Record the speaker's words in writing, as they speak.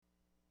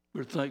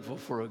We're thankful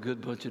for a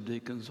good bunch of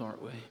deacons,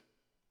 aren't we?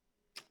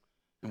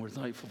 And we're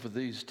thankful for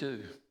these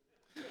too.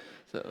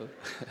 So,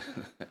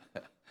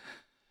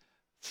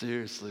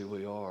 seriously,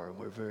 we are.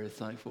 We're very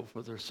thankful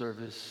for their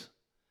service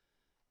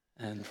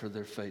and for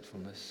their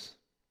faithfulness.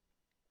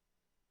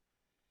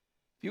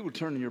 If you will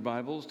turn in your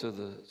Bibles to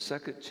the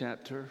second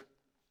chapter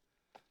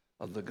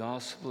of the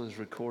gospel as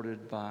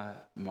recorded by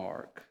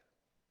Mark.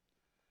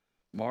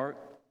 Mark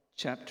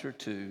chapter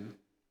 2,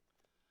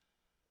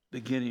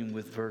 beginning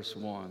with verse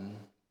 1.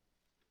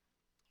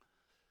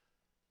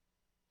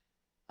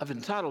 I've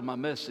entitled my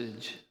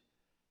message,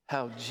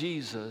 How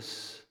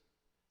Jesus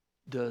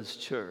Does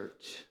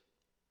Church.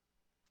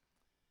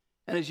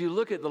 And as you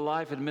look at the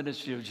life and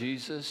ministry of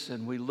Jesus,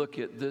 and we look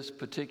at this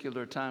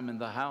particular time in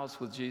the house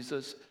with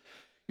Jesus,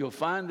 you'll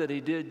find that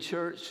he did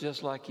church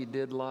just like he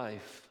did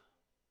life.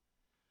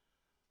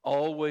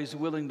 Always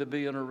willing to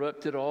be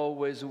interrupted,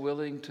 always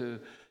willing to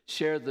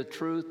share the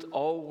truth,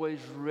 always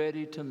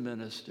ready to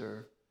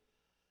minister.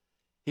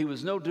 He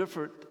was no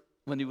different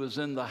when he was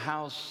in the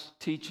house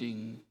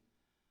teaching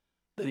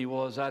than he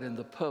was out in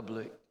the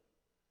public,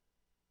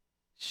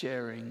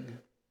 sharing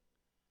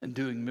and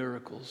doing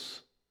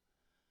miracles.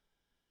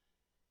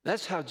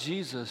 That's how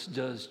Jesus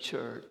does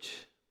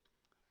church.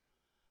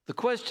 The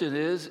question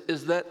is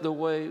that the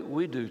way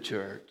we do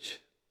church?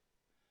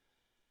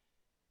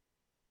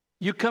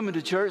 You coming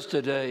to church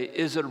today,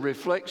 is it a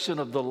reflection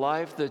of the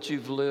life that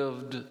you've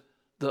lived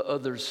the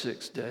other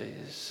 6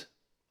 days?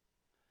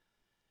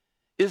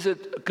 Is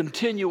it a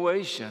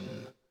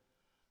continuation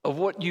of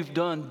what you've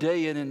done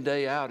day in and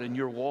day out in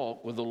your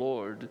walk with the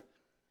Lord,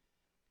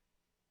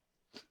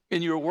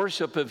 in your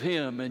worship of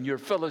him and your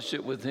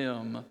fellowship with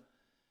him,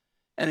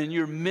 and in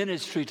your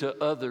ministry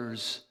to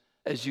others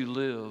as you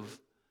live?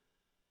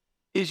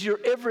 Is your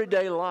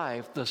everyday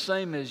life the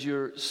same as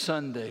your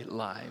Sunday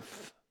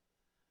life?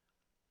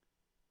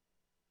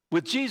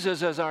 With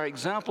Jesus as our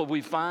example, we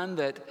find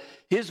that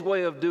his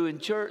way of doing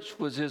church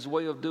was his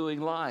way of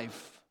doing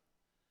life.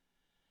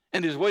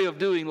 And his way of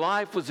doing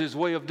life was his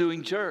way of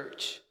doing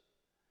church.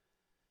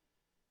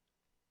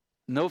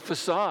 No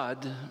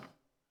facade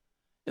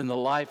in the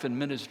life and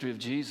ministry of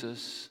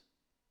Jesus.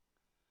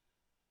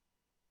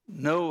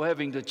 No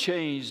having to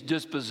change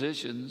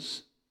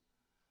dispositions.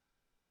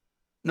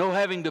 No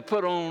having to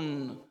put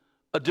on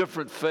a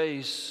different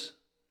face,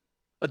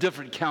 a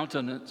different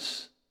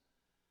countenance.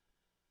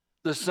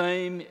 The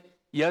same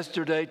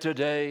yesterday,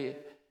 today,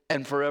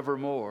 and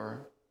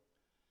forevermore.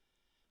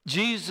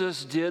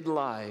 Jesus did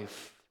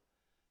life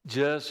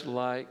just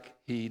like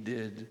he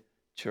did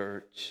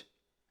church.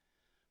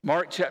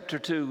 Mark chapter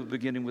 2,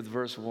 beginning with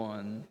verse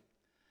 1.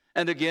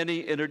 And again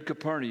he entered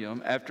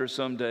Capernaum after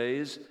some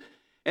days,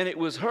 and it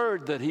was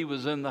heard that he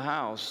was in the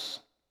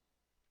house.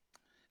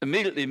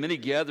 Immediately many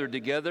gathered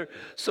together,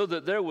 so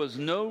that there was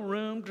no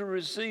room to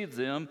receive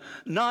them,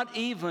 not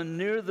even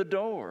near the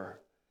door.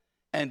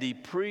 And he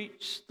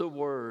preached the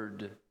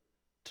word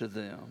to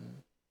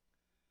them.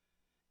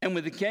 And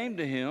when they came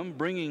to him,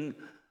 bringing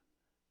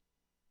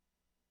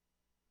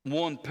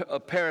a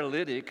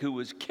paralytic who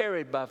was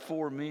carried by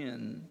 4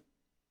 men.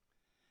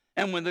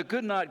 And when they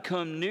could not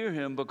come near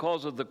him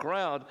because of the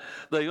crowd,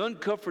 they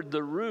uncovered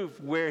the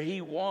roof where he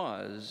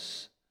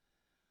was.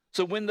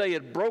 So when they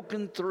had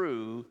broken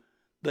through,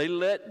 they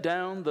let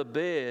down the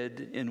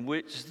bed in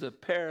which the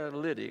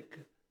paralytic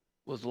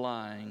was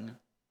lying.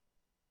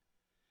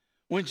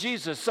 When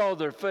Jesus saw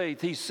their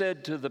faith, he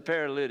said to the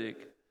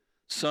paralytic,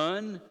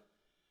 "Son,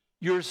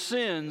 your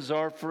sins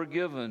are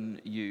forgiven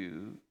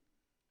you."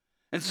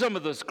 And some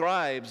of the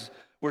scribes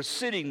were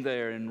sitting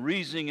there and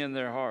reasoning in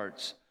their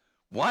hearts,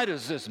 "Why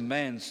does this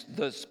man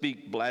thus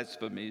speak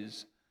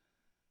blasphemies?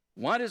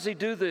 Why does he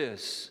do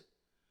this?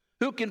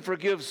 Who can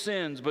forgive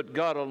sins but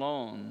God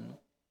alone?"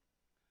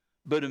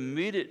 But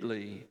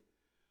immediately,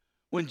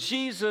 when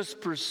Jesus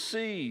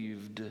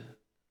perceived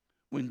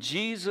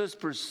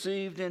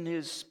in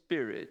his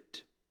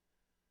spirit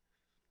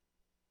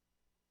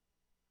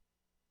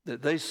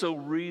that they so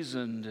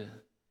reasoned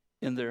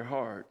in their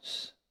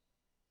hearts,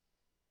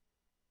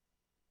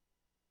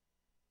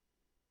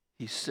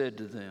 he said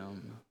to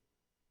them,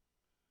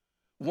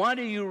 "Why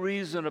do you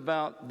reason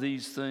about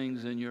these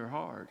things in your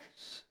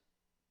hearts?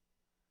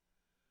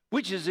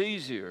 Which is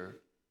easier,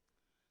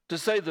 to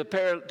say to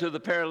the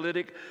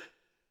paralytic,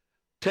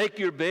 'Take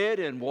your bed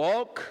and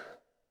walk'?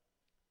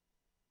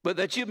 But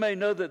that you may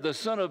know that the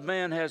Son of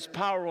Man has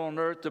power on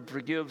earth to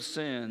forgive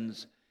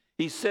sins,"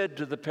 he said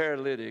to the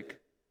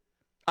paralytic,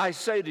 "I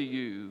say to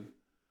you,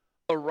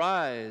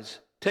 arise,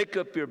 take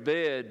up your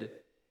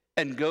bed,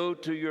 and go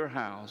to your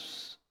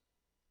house."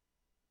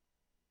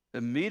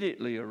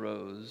 Immediately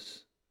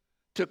arose,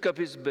 took up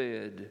his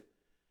bed,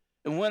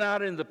 and went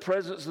out in the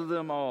presence of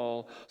them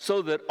all,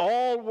 so that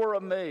all were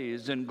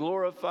amazed and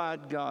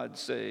glorified God,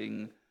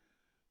 saying,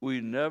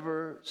 "We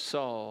never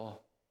saw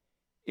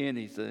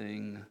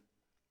anything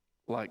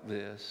like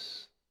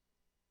this."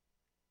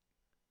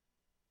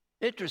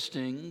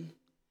 Interesting,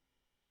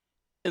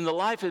 in the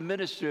life and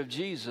ministry of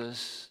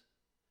Jesus,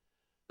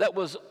 that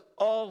was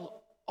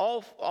all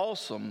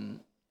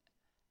awesome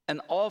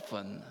and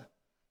often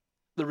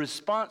The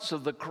response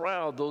of the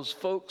crowd, those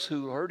folks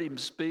who heard him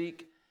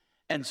speak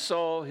and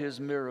saw his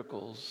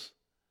miracles,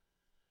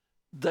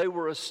 they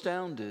were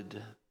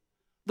astounded.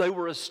 They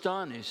were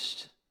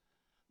astonished.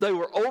 They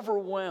were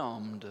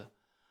overwhelmed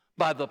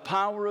by the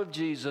power of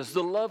Jesus,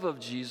 the love of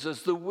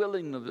Jesus, the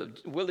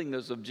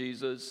willingness of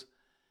Jesus,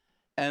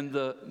 and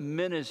the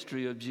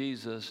ministry of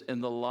Jesus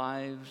in the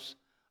lives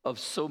of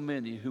so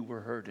many who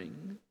were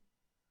hurting.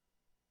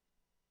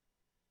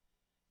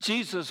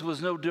 Jesus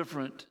was no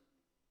different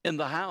in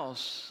the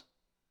house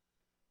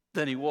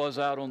than he was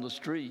out on the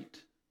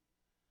street.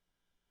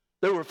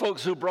 There were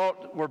folks who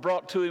were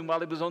brought to him while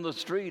he was on the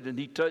street, and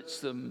he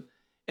touched them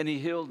and he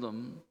healed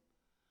them.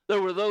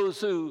 There were those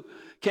who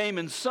came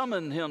and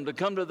summoned him to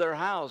come to their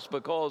house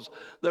because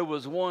there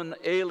was one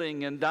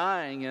ailing and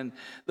dying, and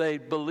they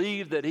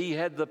believed that he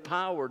had the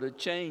power to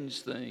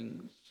change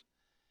things.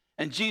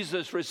 And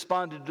Jesus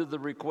responded to the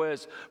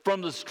request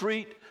from the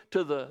street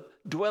to the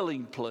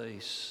dwelling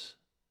place.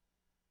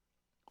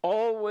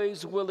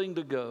 Always willing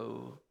to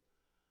go,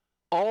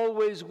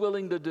 always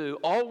willing to do,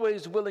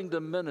 always willing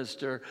to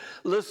minister.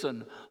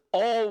 Listen,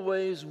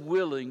 always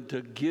willing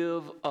to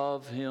give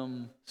of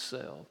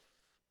himself.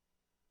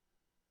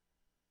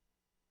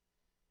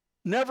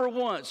 Never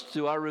once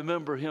do I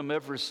remember him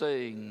ever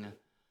saying,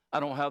 I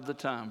don't have the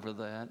time for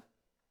that.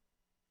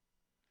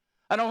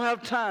 I don't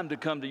have time to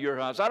come to your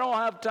house. I don't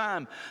have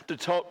time to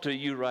talk to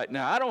you right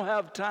now. I don't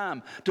have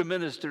time to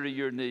minister to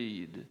your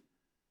need.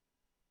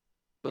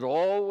 But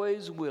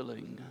always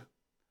willing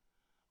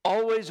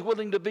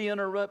to be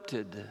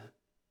interrupted.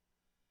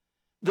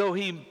 Though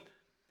he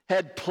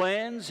had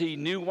plans, he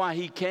knew why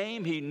he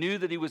came. He knew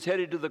that he was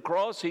headed to the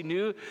cross. He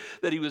knew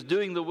that he was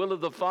doing the will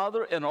of the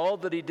Father, and all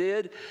that he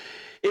did.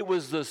 It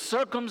was the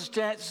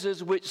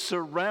circumstances which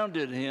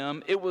surrounded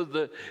him. They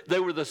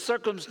were the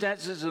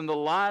circumstances in the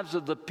lives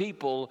of the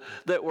people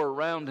that were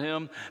around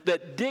him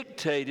that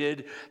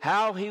dictated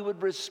how he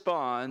would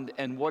respond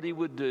and what he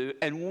would do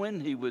and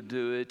when he would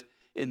do it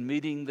in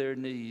meeting their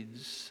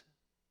needs.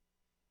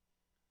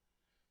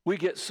 We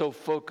get so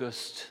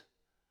focused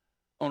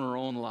on our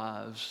own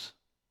lives.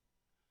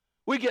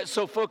 We get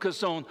so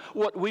focused on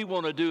what we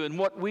want to do and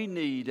what we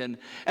need and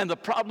the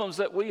problems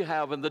that we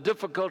have and the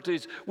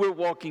difficulties we're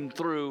walking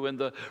through and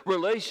the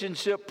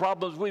relationship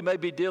problems we may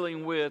be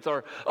dealing with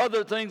or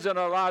other things in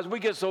our lives. We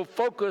get so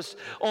focused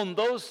on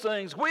those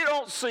things, we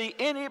don't see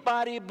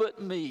anybody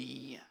but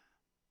me.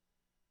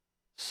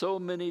 So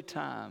many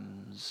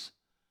times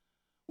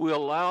we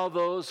allow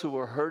those who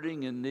are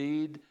hurting in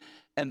need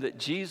and that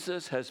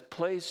Jesus has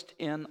placed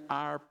in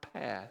our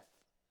path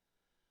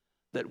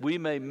that we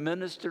may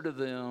minister to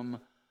them,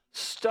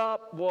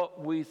 stop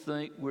what we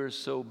think we're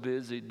so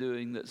busy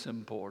doing that's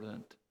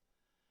important,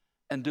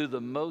 and do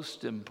the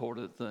most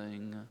important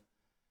thing,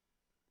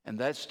 and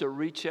that's to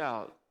reach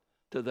out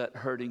to that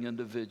hurting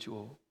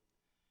individual.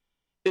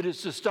 It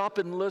is to stop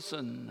and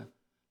listen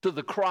to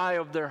the cry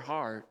of their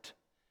heart.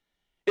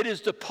 It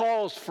is to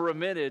pause for a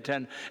minute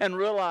and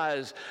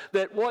realize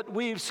that what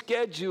we've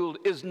scheduled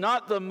is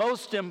not the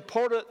most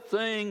important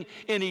thing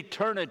in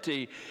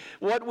eternity.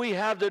 What we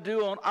have to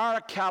do on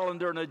our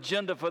calendar and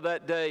agenda for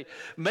that day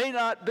may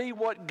not be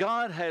what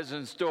God has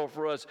in store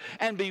for us,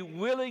 and be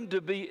willing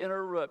to be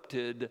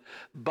interrupted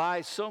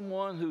by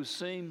someone who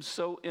seems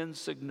so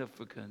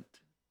insignificant,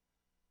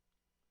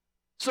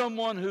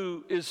 someone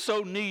who is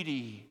so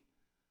needy,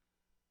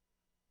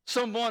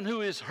 someone who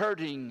is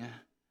hurting,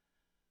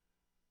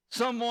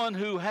 someone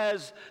who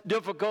has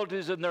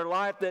difficulties in their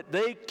life that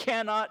they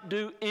cannot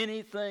do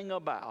anything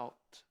about.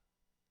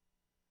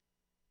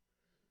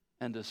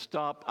 And to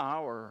stop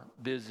our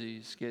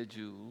busy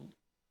schedule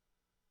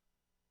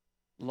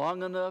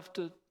long enough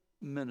to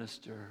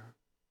minister,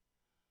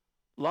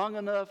 long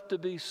enough to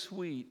be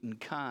sweet and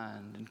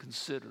kind and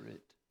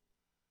considerate,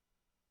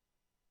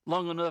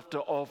 long enough to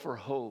offer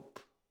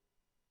hope,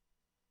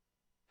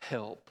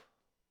 help,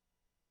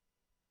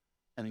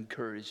 and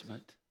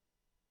encouragement.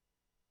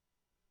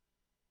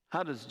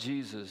 How does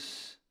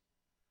Jesus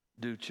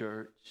do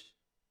church?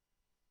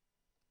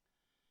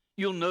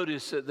 You'll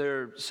notice that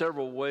there are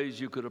several ways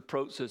you could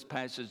approach this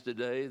passage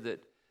today.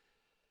 That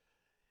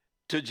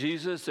to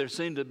Jesus, there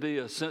seemed to be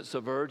a sense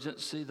of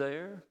urgency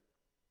there.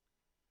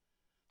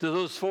 To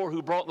those four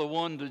who brought the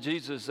one to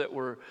Jesus that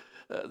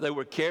they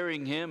were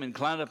carrying him and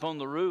climbed up on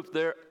the roof,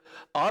 there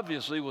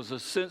obviously was a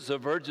sense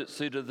of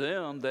urgency to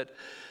them that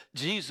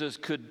Jesus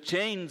could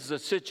change the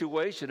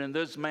situation in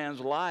this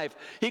man's life.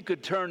 He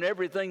could turn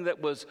everything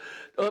that was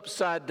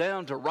upside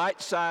down to right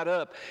side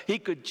up. He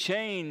could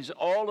change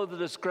all of the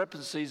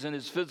discrepancies in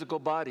his physical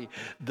body.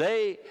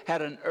 They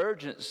had an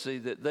urgency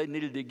that they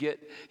needed to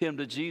get him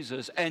to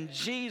Jesus. And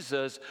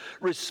Jesus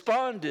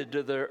responded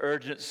to their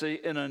urgency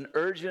in an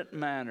urgent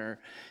manner.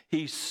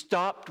 He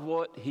stopped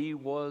what he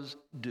was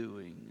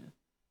doing.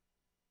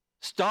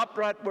 Stopped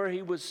right where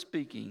he was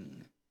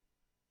speaking.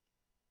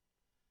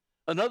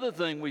 Another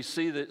thing we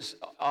see that's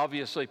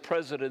obviously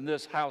present in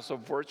this house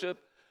of worship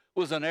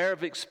was an air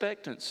of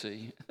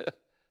expectancy.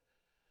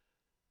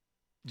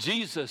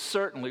 Jesus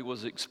certainly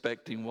was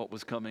expecting what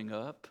was coming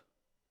up.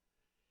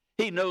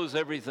 He knows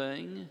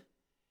everything.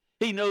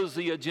 He knows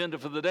the agenda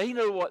for the day. He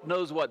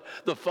knows what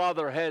the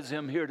Father has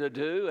him here to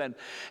do.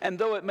 And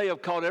though it may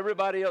have caught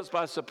everybody else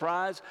by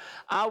surprise,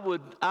 I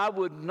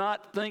would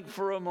not think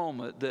for a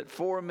moment that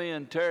 4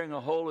 men tearing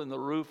a hole in the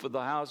roof of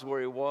the house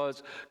where he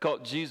was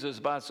caught Jesus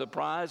by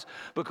surprise,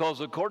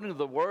 because according to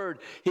the Word,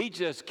 he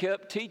just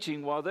kept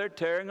teaching while they're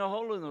tearing a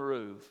hole in the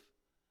roof.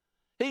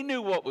 He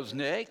knew what was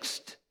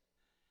next.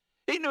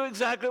 He knew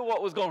exactly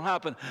what was going to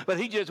happen, but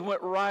he just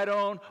went right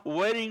on,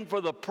 waiting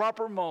for the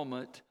proper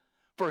moment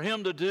for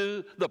him to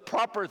do the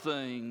proper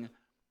thing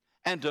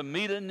and to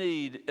meet a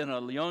need in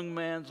a young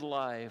man's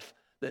life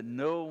that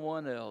no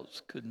one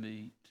else could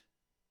meet.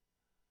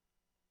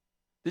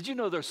 Did you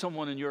know there's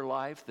someone in your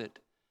life that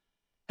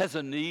has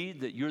a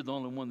need that you're the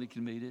only one that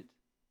can meet it?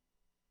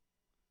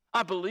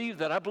 I believe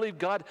that. I believe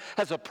God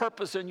has a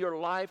purpose in your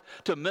life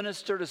to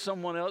minister to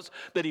someone else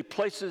that he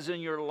places in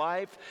your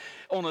life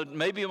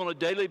maybe on a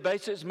daily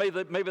basis.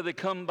 Maybe they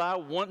come by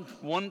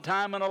one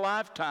time in a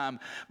lifetime.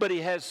 But he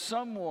has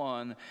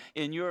someone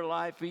in your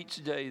life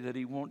each day that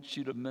he wants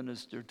you to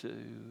minister to.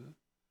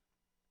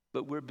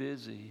 But we're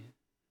busy.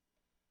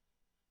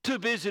 Too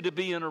busy to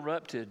be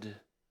interrupted.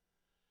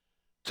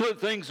 Two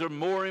things are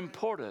more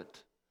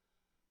important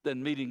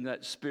than meeting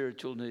that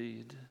spiritual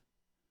need.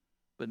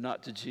 But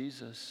not to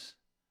Jesus.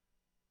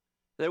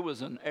 There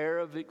was an air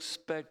of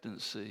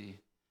expectancy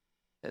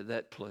at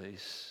that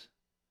place.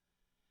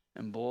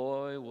 And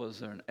boy, was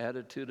there an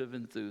attitude of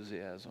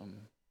enthusiasm.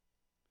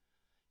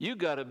 You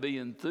got to be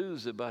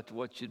enthused about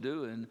what you're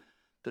doing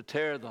to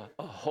tear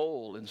a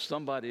hole in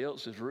somebody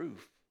else's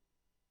roof.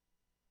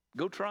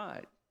 Go try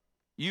it.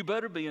 You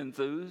better be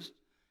enthused,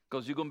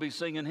 because you're going to be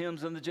singing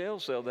hymns in the jail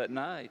cell that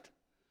night.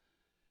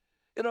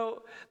 You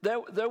know,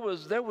 there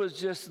was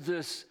just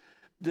this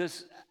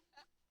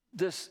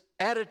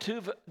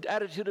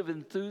attitude of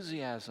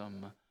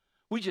enthusiasm.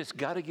 We just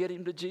got to get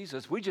him to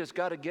Jesus. We just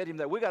got to get him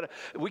there.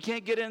 We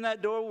can't get in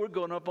that door. We're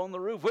going up on the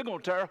roof. We're going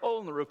to tear a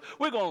hole in the roof.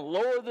 We're going to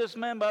lower this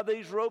man by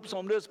these ropes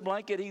on this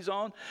blanket he's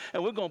on,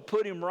 and we're going to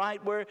put him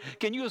right where.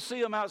 Can you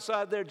see him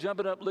outside there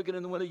jumping up, looking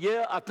in the window?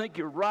 Yeah, I think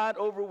you're right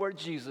over where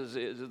Jesus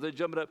is. As they're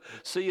jumping up,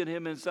 seeing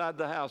him inside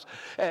the house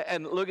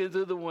and looking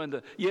through the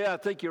window. Yeah, I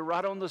think you're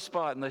right on the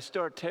spot. And they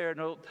start tearing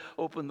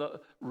open the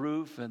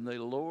roof, and they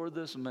lower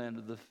this man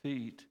to the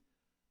feet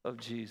of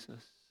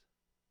Jesus.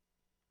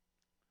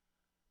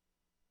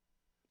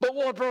 But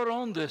what brought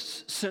on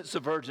this sense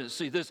of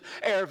urgency, this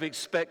air of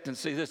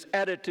expectancy, this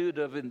attitude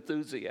of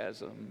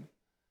enthusiasm?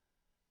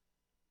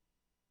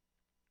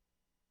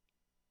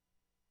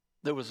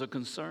 There was a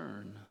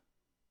concern.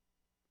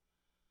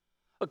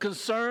 A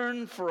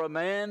concern for a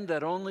man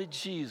that only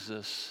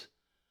Jesus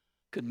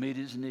could meet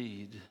his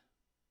need.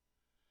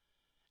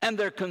 And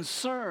their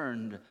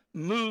concern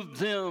moved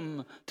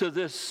them to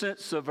this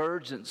sense of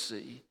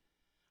urgency.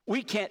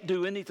 We can't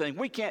do anything.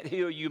 We can't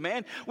heal you,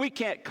 man. We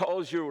can't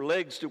cause your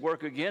legs to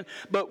work again.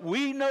 But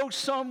we know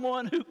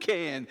someone who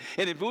can.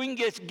 And if we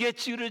can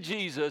get you to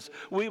Jesus,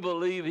 we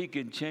believe he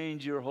can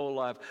change your whole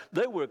life.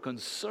 They were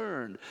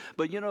concerned.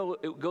 But you know,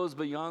 it goes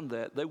beyond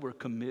that. They were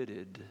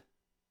committed.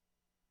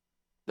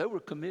 They were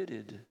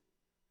committed.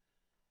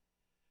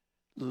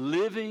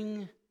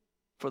 Living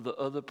for the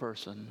other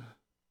person.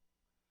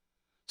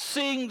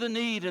 Seeing the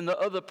need in the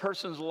other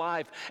person's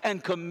life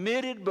and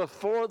committed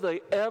before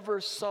they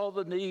ever saw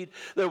the need.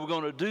 They were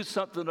going to do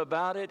something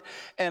about it,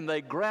 and they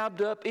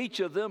grabbed up, each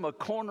of them, a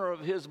corner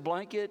of his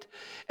blanket,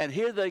 and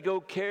here they go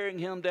carrying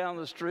him down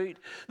the street.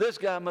 This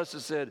guy must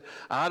have said,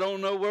 I don't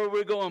know where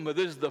we're going, but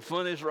this is the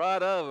funniest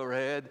ride I've ever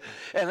had.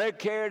 And they're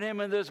carrying him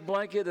in this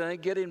blanket, and they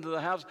get him to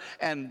the house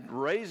and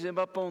raise him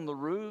up on the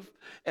roof,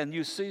 and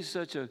you see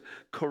such a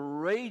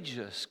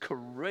courageous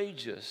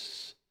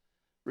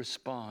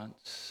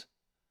response.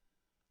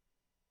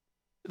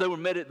 They were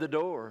met at the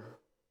door.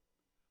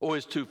 Oh,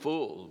 it's too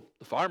full.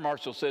 The fire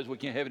marshal says we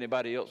can't have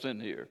anybody else in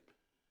here.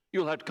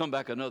 You'll have to come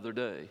back another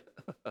day.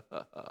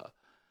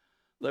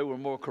 They were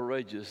more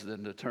courageous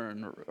than to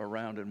turn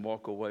around and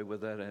walk away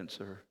with that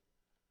answer.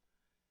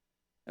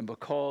 And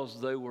because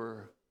they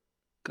were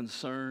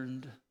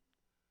concerned,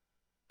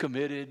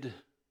 committed,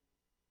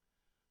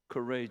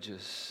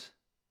 courageous,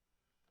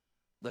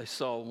 they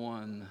saw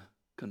one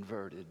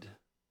converted.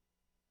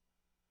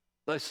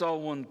 They saw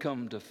one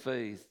come to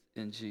faith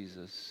in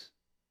Jesus.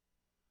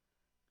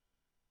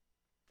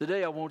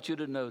 Today I want you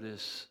to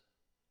notice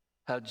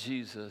how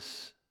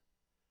Jesus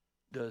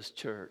does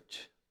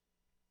church.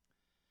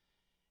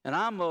 And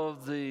I'm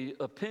of the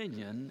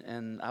opinion,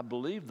 and I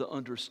believe the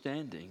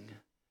understanding,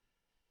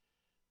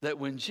 that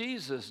when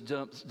Jesus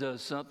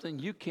does something,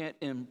 you can't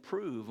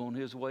improve on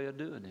his way of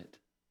doing it.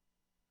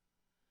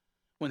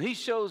 When he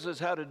shows us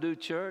how to do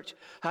church,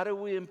 how do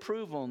we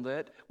improve on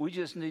that? We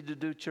just need to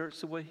do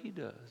church the way he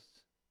does.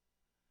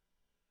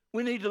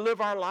 We need to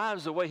live our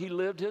lives the way he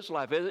lived his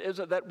life.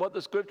 Isn't that what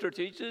the scripture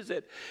teaches?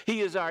 That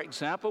he is our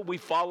example. We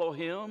follow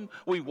him.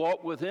 We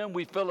walk with him.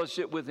 We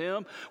fellowship with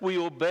him. We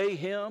obey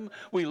him.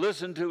 We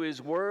listen to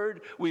his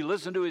word. We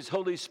listen to his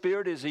Holy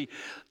Spirit as he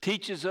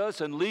teaches us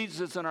and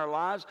leads us in our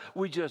lives.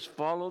 We just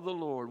follow the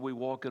Lord. We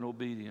walk in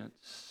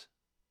obedience.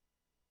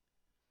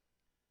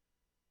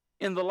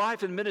 In the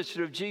life and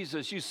ministry of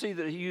Jesus, you see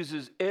that he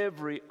uses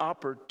every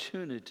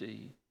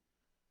opportunity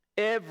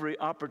to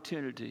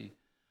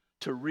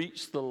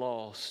reach the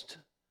lost,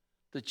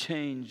 to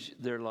change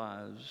their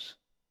lives.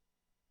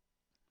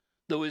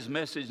 Though his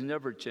message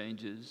never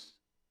changes,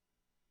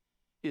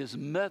 his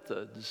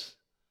methods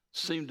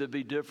seem to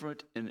be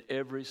different in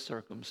every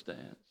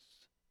circumstance.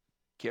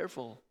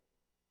 Careful.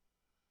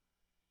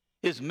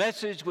 His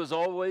message was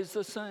always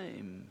the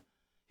same.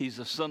 He's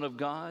the Son of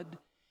God.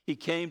 He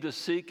came to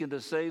seek and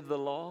to save the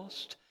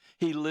lost.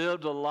 He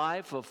lived a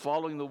life of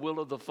following the will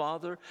of the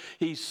Father.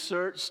 He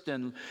searched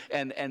and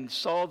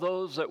saw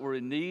those that were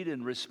in need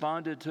and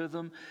responded to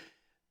them.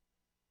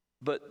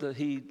 But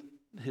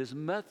his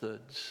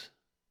methods,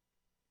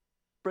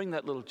 bring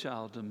that little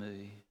child to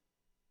me.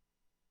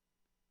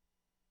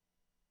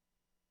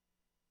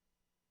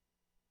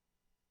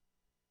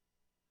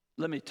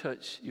 Let me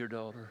touch your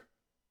daughter.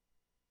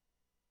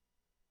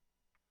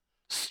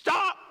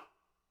 Stop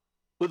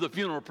with the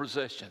funeral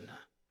procession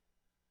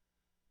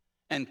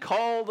and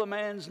call the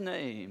man's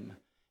name.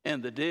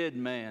 And the dead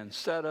man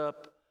sat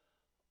up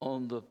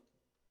on the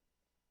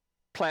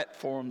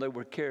platform they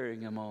were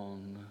carrying him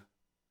on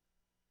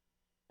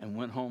and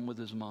went home with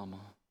his mama.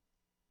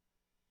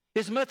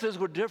 His methods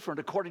were different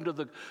according to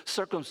the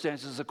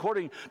circumstances,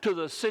 according to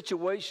the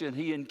situation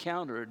he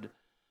encountered.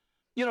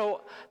 You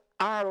know,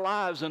 our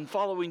lives and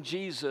following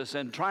Jesus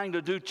and trying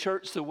to do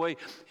church the way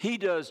he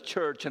does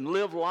church and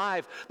live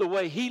life the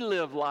way he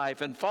lived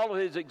life and follow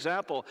his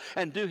example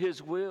and do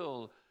his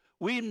will.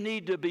 We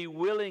need to be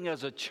willing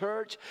as a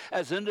church,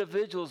 as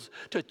individuals,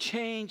 to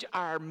change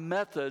our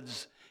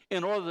methods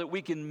in order that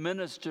we can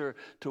minister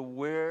to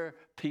where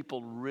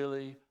people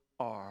really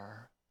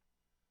are,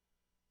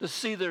 to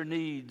see their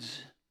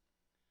needs,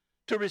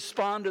 to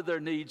respond to their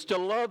needs, to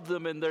love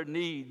them in their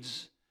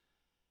needs,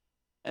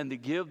 and to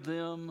give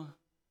them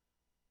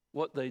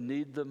what they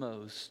need the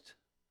most.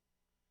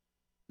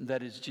 And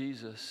that is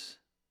Jesus.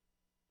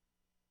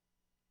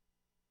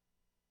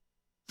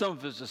 Some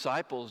of his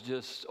disciples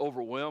just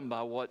overwhelmed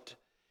by what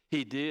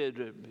he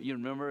did. You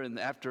remember, and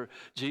after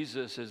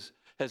Jesus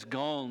has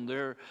gone,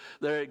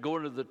 they're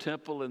going to the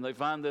temple and they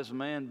find this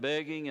man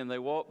begging and they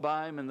walk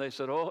by him and they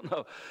said, "Oh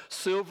no,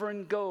 silver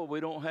and gold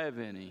we don't have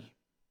any.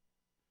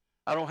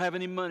 I don't have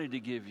any money to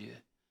give you.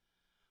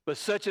 But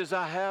such as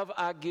I have,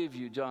 I give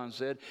you," John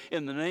said.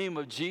 "In the name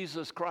of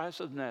Jesus Christ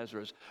of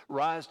Nazareth,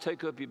 rise,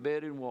 take up your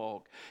bed and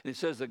walk." And it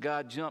says the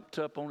guy jumped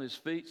up on his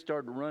feet,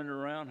 started running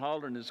around,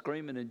 hollering and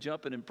screaming and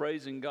jumping and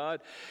praising God.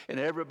 And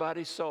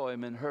everybody saw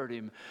him and heard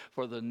him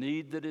for the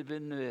need that had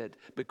been met.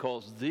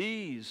 Because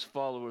these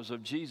followers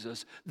of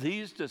Jesus,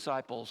 these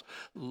disciples,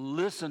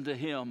 listened to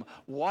him,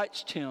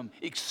 watched him,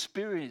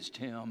 experienced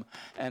him,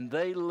 and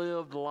they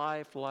lived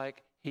life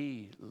like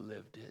he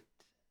lived it.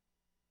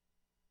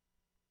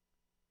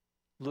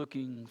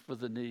 Looking for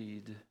the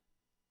need,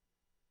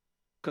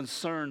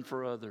 concern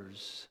for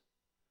others,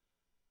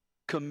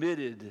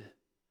 committed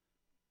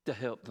to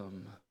help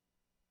them,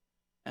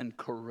 and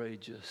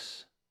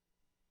courageous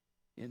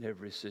in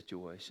every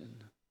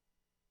situation.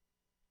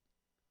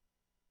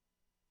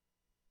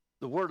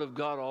 The Word of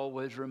God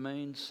always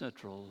remains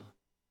central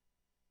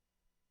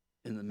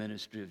in the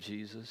ministry of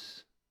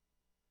Jesus.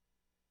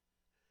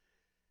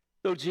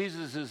 Though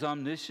Jesus is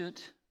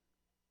omniscient,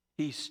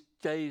 he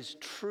stays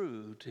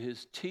true to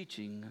his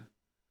teaching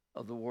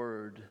of the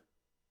Word.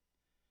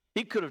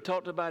 He could have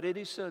talked about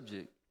any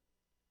subject,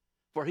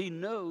 for he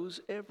knows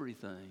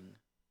everything.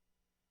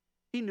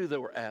 He knew there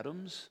were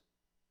atoms.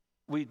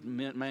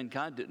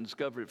 Mankind didn't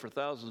discover it for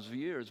thousands of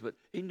years, but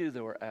he knew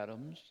there were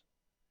atoms.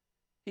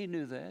 He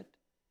knew that.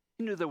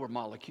 He knew there were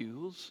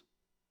molecules.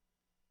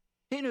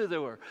 He knew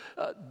there were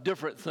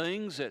different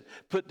things that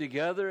put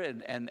together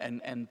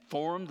and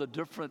formed the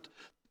different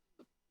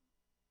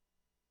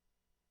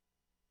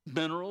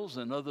minerals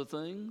and other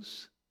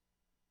things.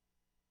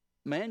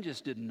 Man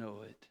just didn't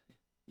know it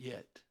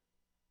yet.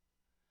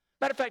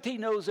 Matter of fact, he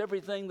knows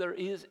everything there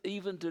is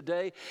even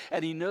today,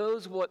 and he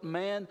knows what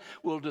man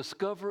will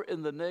discover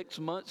in the next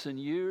months and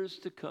years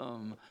to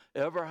come.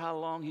 Ever how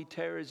long he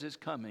tarries his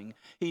coming,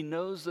 he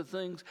knows the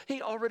things.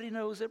 He already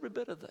knows every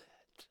bit of that.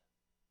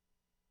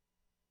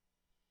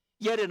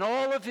 Yet in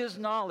all of his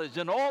knowledge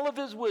and all of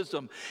his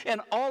wisdom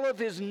and all of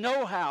his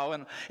know-how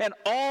and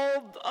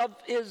all of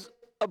his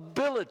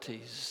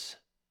abilities,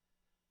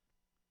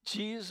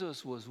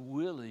 Jesus was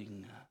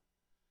willing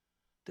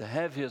to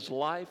have his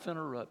life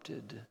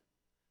interrupted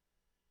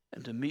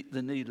and to meet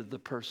the need of the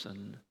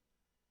person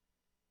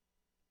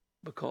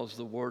because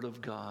the Word of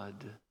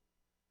God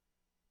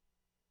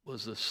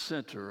was the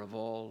center of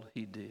all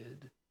he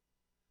did.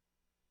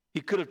 He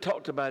could have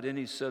talked about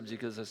any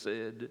subject, as I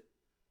said,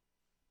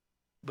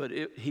 but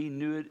he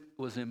knew it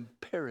was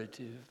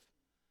imperative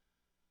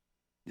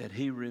that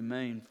he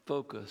remain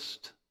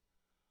focused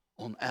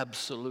on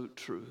absolute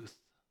truth,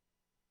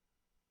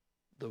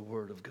 the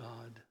Word of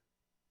God.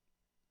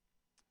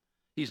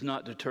 He's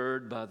not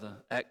deterred by the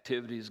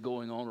activities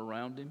going on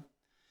around him.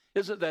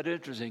 Isn't that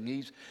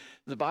interesting?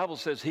 The Bible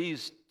says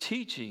he's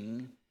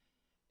teaching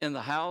in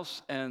the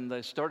house, and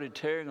they started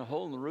tearing a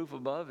hole in the roof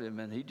above him,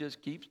 and he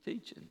just keeps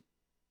teaching.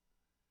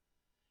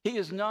 He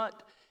is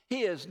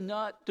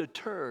not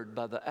deterred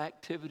by the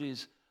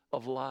activities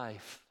of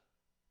life.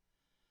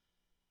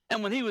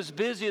 And when he was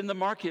busy in the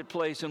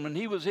marketplace and when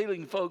he was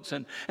healing folks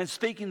and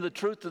speaking the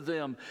truth to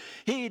them,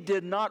 he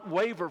did not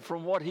waver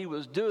from what he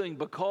was doing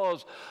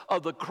because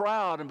of the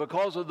crowd and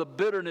because of the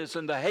bitterness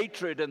and the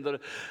hatred and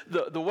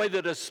the way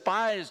they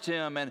despised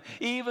him. And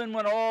even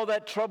when all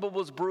that trouble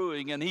was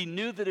brewing and he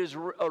knew that his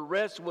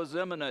arrest was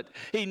imminent,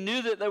 he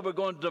knew that they were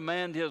going to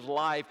demand his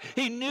life,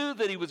 he knew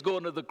that he was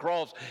going to the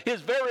cross.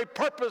 His very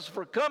purpose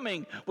for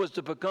coming was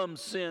to become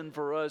sin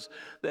for us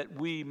that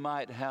we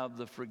might have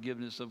the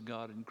forgiveness of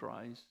God in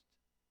Christ.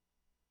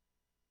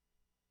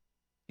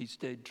 He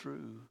stayed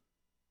true,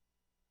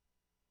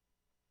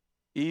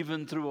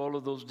 even through all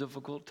of those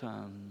difficult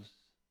times.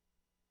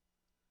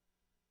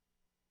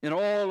 In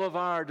all of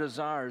our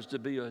desires to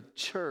be a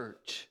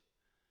church,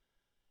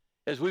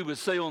 as we would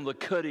say, on the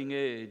cutting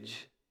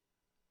edge,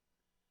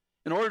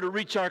 in order to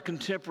reach our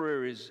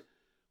contemporaries,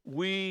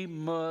 we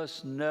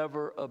must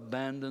never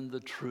abandon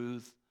the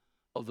truth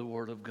of the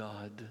Word of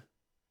God.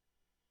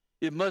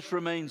 It must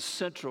remain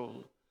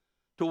central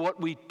to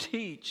what we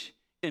teach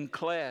in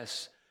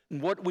class,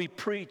 and what we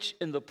preach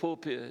in the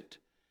pulpit,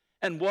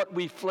 and what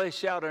we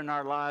flesh out in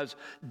our lives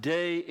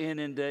day in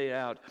and day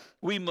out.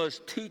 We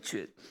must teach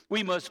it.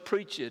 We must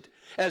preach it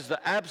as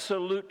the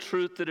absolute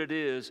truth that it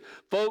is.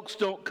 Folks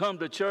don't come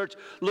to church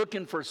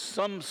looking for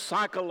some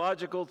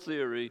psychological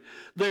theory.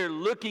 They're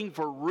looking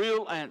for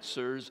real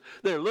answers.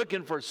 They're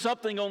looking for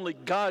something only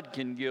God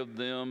can give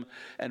them.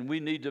 And we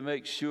need to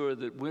make sure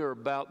that we're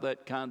about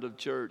that kind of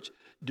church,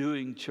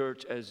 doing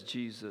church as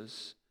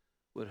Jesus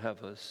would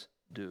have us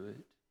do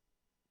it.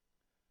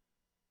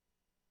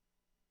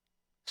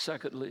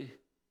 Secondly,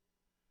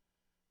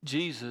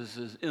 Jesus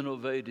is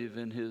innovative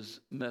in his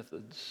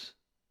methods.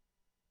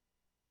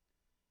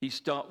 He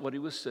stopped what he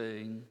was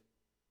saying.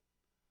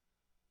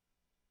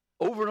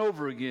 Over and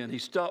over again, he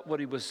stopped what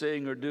he was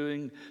saying or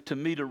doing to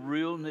meet a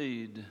real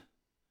need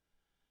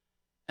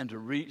and to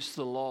reach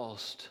the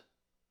lost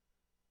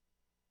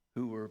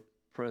who were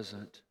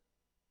present.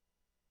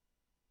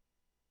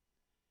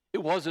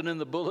 It wasn't in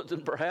the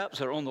bulletin,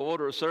 perhaps, or on the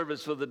order of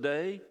service for the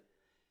day.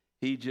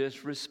 He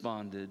just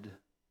responded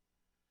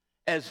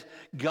as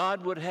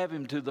God would have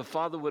him to, the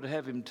Father would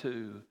have him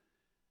to.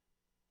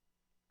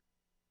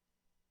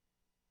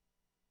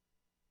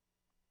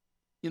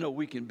 You know,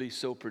 we can be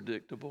so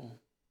predictable.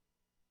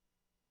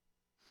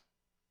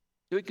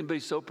 We can be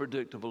so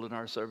predictable in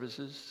our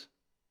services.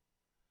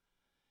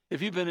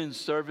 If you've been in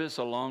service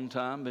a long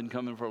time, been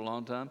coming for a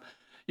long time,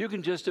 you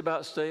can just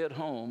about stay at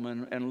home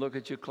and look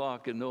at your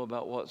clock and know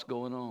about what's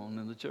going on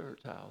in the church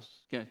house,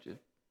 can't you?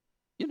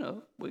 You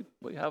know, we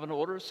have an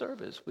order of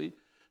service.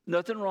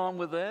 Nothing wrong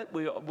with that.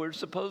 We're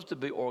supposed to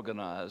be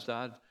organized.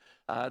 I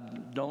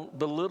don't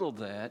belittle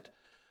that.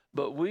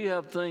 But we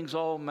have things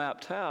all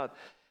mapped out.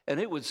 And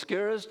it would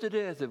scare us to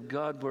death if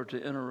God were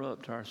to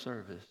interrupt our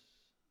service.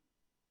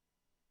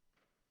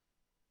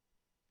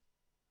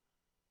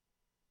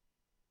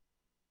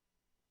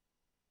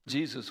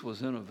 Jesus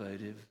was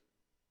innovative,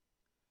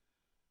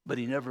 but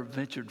he never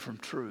ventured from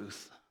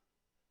truth.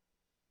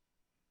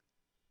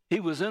 He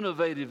was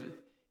innovative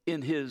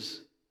in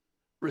his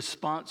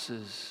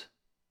responses,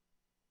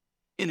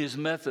 in his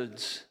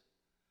methods,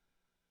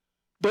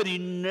 but he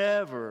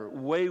never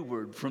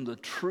wavered from the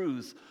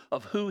truth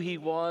of who he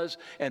was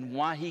and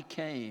why he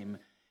came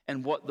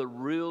and what the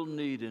real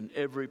need in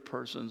every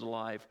person's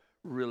life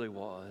really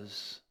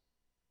was.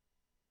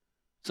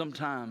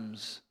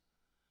 Sometimes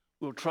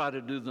we'll try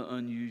to do the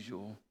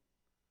unusual,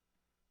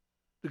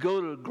 to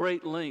go to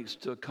great lengths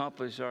to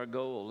accomplish our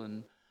goal.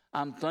 And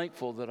I'm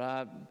thankful that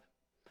I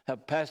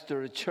have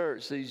pastored a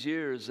church these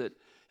years that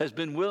has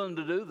been willing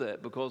to do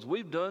that, because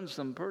we've done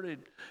some pretty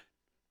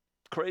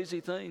crazy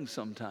things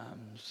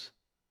sometimes.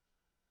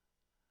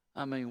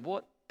 I mean,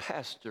 what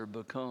pastor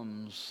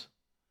becomes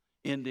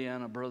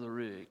Indiana Brother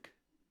Rick?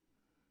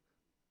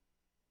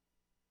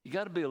 You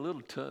got to be a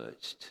little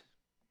touched.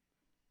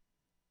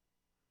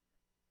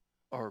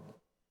 Or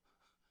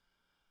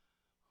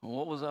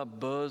what was I,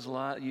 Buzz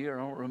Lightyear?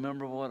 I don't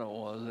remember what I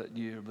was that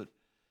year, but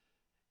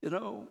you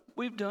know,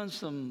 we've done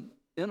some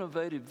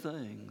innovative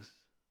things.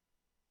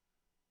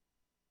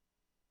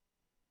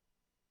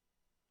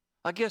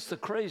 I guess the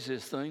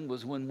craziest thing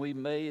was when we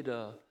made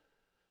a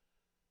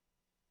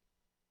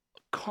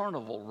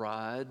carnival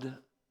ride,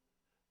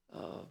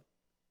 a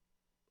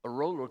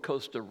roller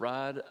coaster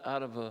ride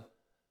out of a,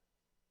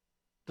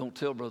 don't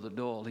tell Brother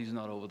Doyle, he's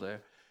not over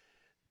there,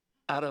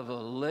 out of an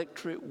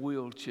electric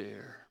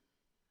wheelchair.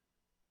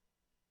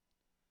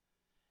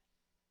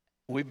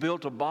 We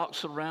built a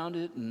box around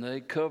it, and they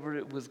covered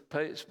it with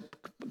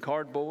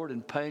cardboard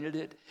and painted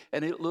it,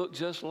 and it looked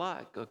just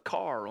like a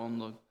car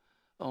on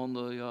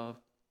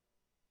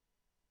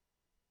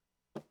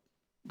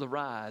the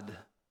ride.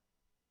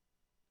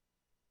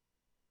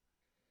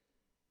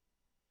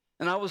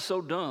 And I was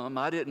so dumb,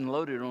 I didn't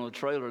load it on a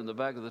trailer in the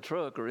back of the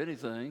truck or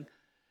anything.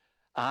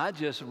 I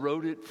just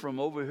rode it from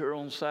over here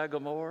on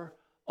Sagamore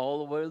all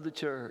the way to the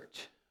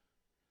church.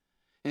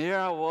 And here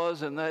I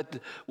was in that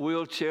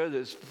wheelchair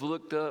that's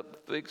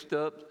fixed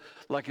up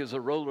like it's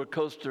a roller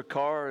coaster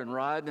car and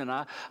riding. And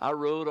I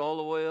rode all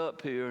the way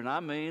up here. And I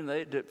mean,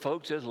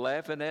 folks just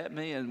laughing at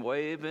me and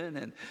waving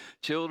and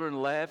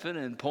children laughing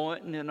and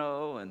pointing,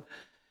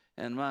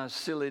 And my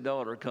silly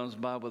daughter comes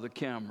by with a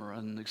camera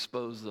and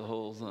exposes the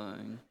whole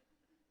thing.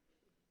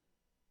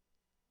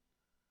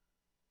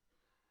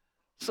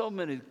 So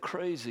many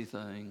crazy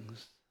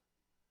things.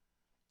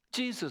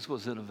 Jesus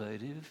was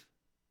innovative.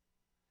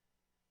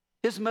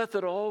 His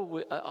method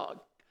always,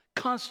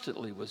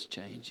 constantly was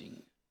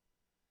changing.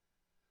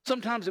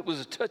 Sometimes it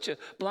was to touch a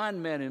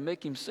blind man and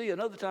make him see.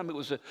 Another time it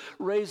was to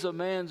raise a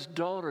man's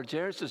daughter,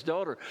 Jairus'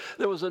 daughter.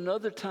 There was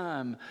another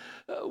time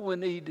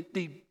when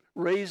he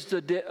raised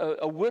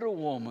a widow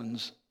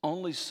woman's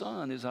only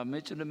son, as I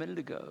mentioned a minute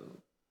ago.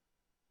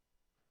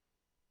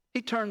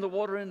 He turned the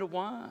water into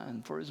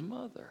wine for his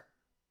mother.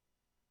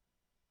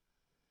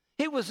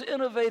 He was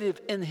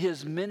innovative in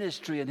his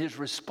ministry and his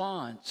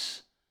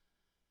response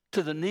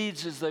to the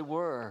needs as they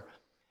were.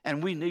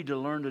 And we need to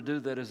learn to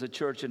do that as a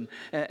church. And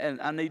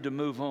I need to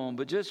move on.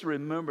 But just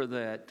remember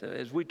that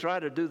as we try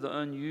to do the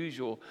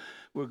unusual,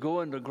 we're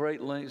going to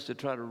great lengths to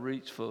try to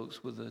reach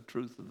folks with the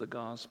truth of the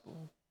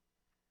gospel.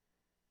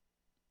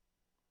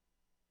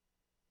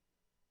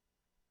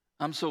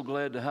 I'm so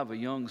glad to have a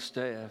young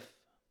staff.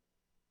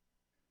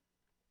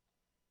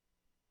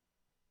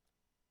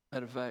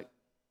 Matter of fact,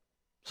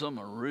 some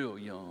are real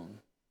young.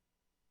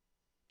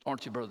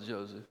 Aren't you, Brother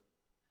Joseph?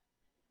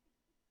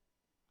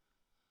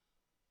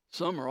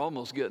 Some are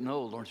almost getting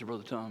old, aren't you,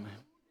 Brother Tommy?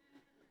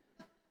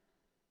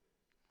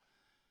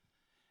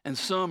 And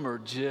some are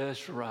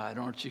just right,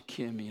 aren't you,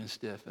 Kimmy and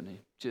Stephanie?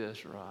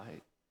 Just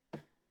right.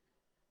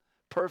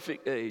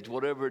 Perfect age,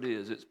 whatever it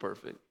is, it's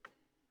perfect.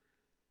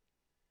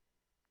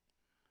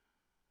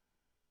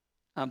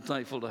 I'm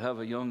thankful to have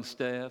a young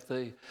staff.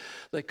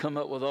 They come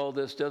up with all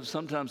this stuff.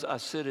 Sometimes I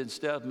sit in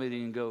staff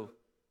meeting and go,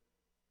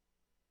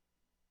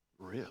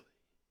 really?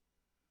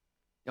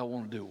 Y'all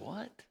want to do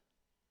what?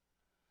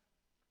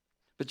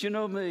 But you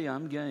know me,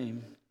 I'm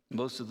game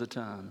most of the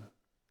time.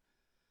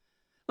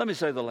 Let me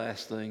say the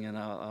last thing and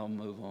I'll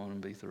move on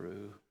and be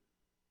through.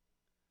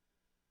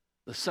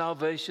 The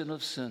salvation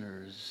of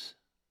sinners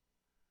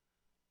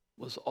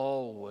was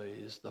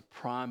always the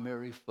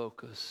primary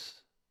focus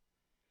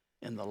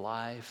in the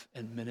life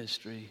and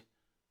ministry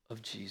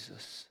of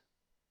Jesus.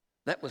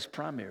 That was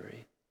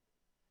primary.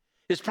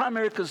 His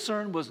primary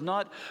concern was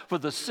not for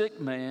the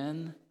sick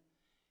man,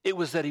 it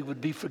was that he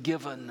would be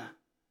forgiven.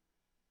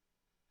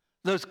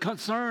 The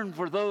concern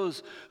for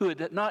those who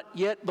had not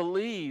yet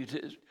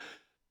believed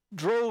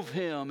drove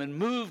him and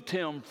moved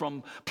him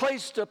from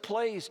place to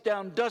place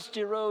down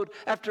dusty road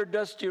after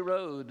dusty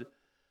road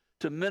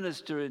to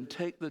minister and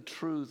take the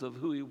truth of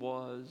who he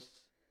was.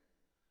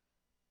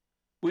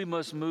 We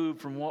must move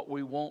from what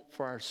we want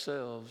for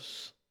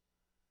ourselves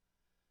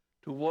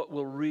to what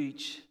will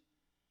reach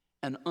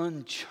an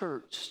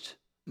unchurched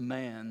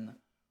man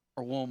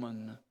or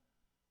woman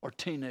or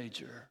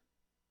teenager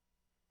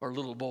or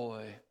little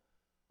boy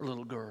or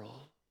little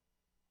girl.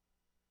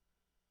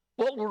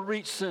 What will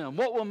reach them?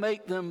 What will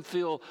make them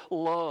feel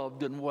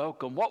loved and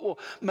welcome? What will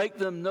make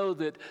them know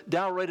that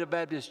Dalraida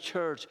Baptist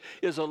Church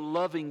is a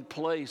loving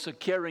place, a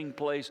caring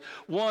place,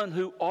 one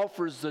who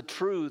offers the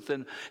truth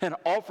and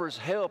offers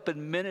help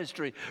and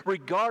ministry,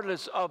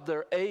 regardless of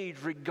their age,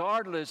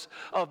 regardless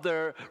of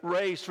their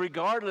race,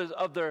 regardless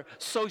of their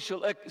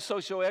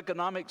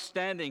socioeconomic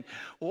standing?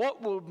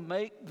 What will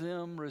make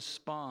them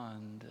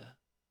respond?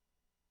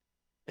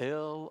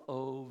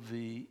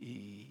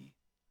 L-O-V-E,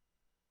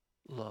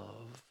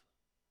 love.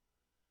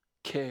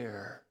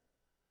 Care,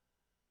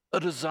 a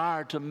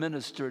desire to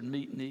minister and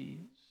meet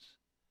needs,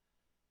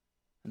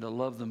 and to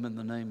love them in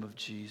the name of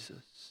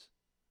Jesus.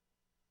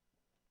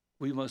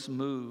 We must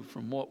move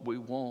from what we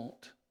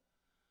want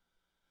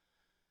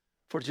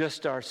for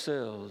just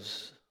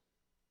ourselves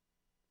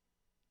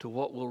to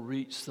what will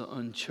reach the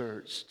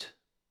unchurched,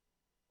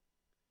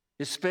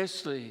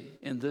 especially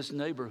in this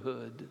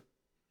neighborhood.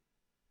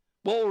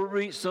 What will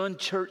reach the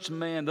unchurched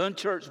man, the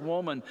unchurched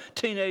woman,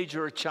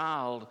 teenager, or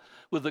child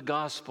with the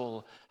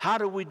gospel? How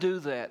do we do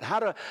that?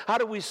 How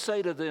do we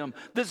say to them,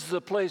 this is a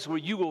place where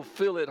you will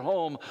feel at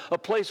home, a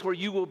place where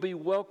you will be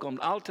welcomed?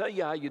 I'll tell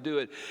you how you do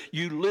it.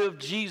 You live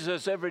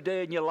Jesus every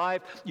day in your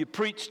life. You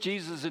preach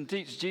Jesus and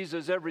teach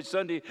Jesus every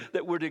Sunday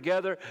that we're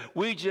together.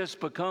 We just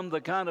become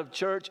the kind of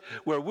church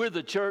where we're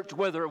the church,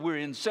 whether we're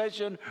in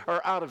session or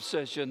out of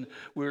session.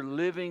 We're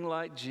living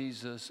like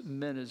Jesus,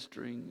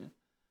 ministering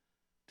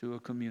to a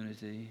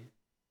community.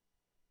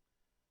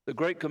 The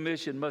Great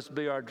Commission must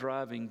be our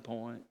driving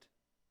point.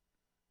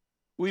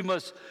 We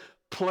must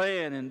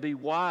plan and be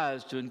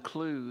wise to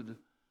include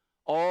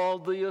all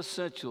the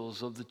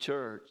essentials of the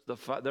church.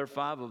 There are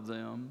 5 of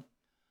them: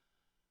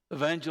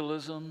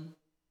 evangelism,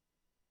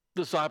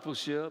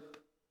 discipleship,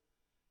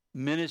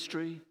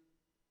 ministry,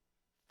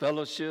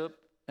 fellowship,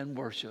 and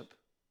worship.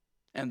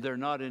 And they're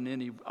not in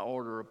any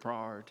order of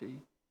priority.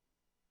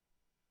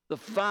 the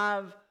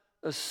 5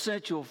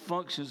 essential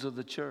functions of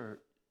the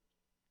church.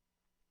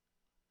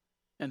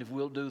 And if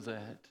we'll do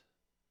that,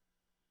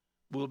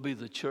 we'll be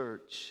the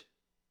church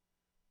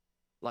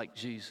like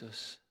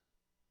Jesus.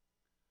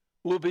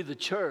 We'll be the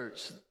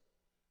church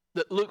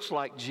that looks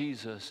like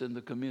Jesus in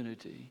the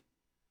community.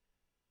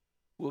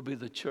 We'll be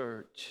the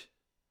church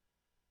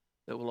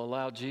that will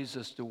allow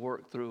Jesus to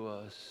work through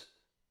us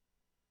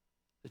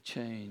to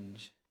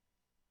change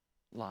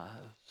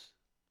lives.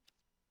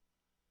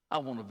 I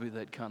want to be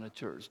that kind of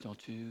church,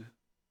 don't you?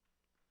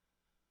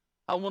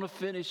 I want to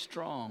finish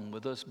strong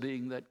with us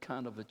being that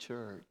kind of a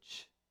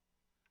church.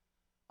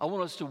 I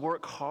want us to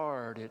work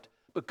hard at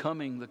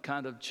becoming the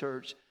kind of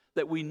church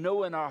that we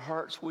know in our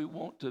hearts we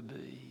want to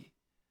be.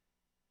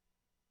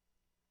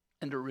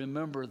 And to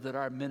remember that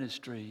our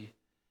ministry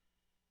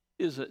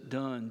isn't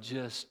done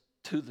just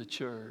to the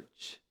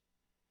church,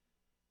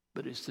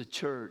 but it's the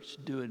church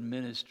doing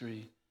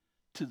ministry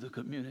to the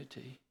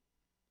community,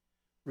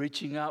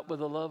 reaching out with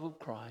the love of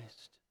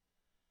Christ,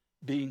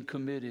 being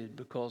committed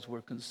because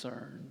we're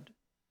concerned,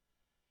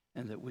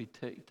 and that we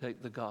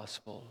take the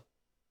gospel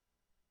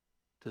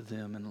to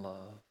them in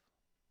love.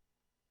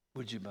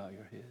 Would you bow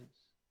your heads?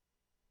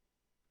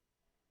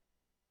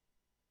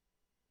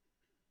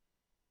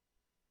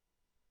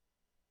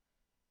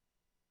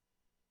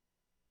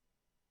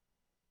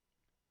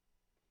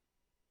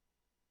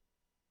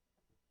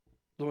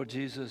 Lord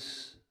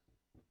Jesus,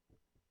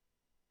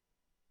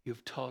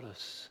 you've taught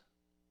us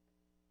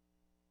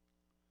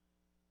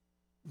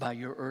by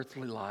your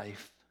earthly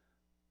life,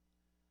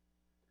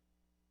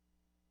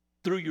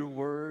 through your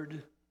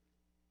word,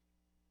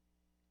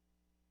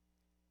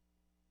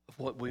 of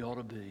what we ought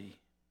to be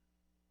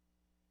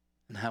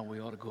and how we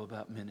ought to go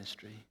about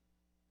ministry.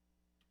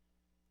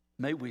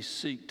 May we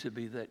seek to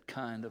be that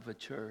kind of a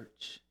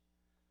church.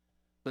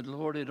 But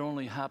Lord, it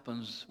only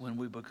happens when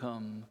we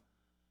become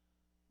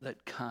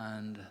that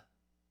kind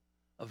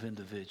of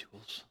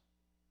individuals.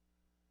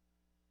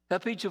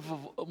 Help each of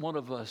one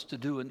of us to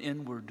do an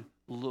inward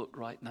look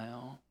right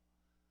now.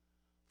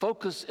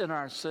 Focus in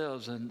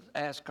ourselves and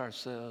ask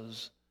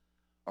ourselves,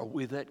 are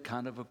we that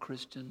kind of a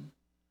Christian?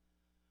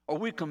 Are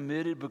we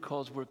committed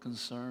because we're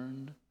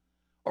concerned?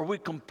 Are we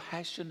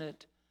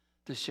compassionate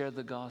to share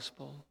the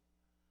gospel?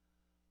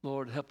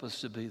 Lord, help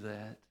us to be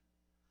that.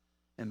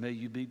 And may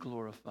you be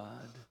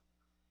glorified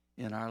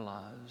in our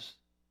lives.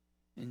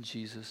 In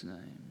Jesus'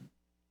 name,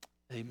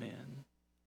 amen.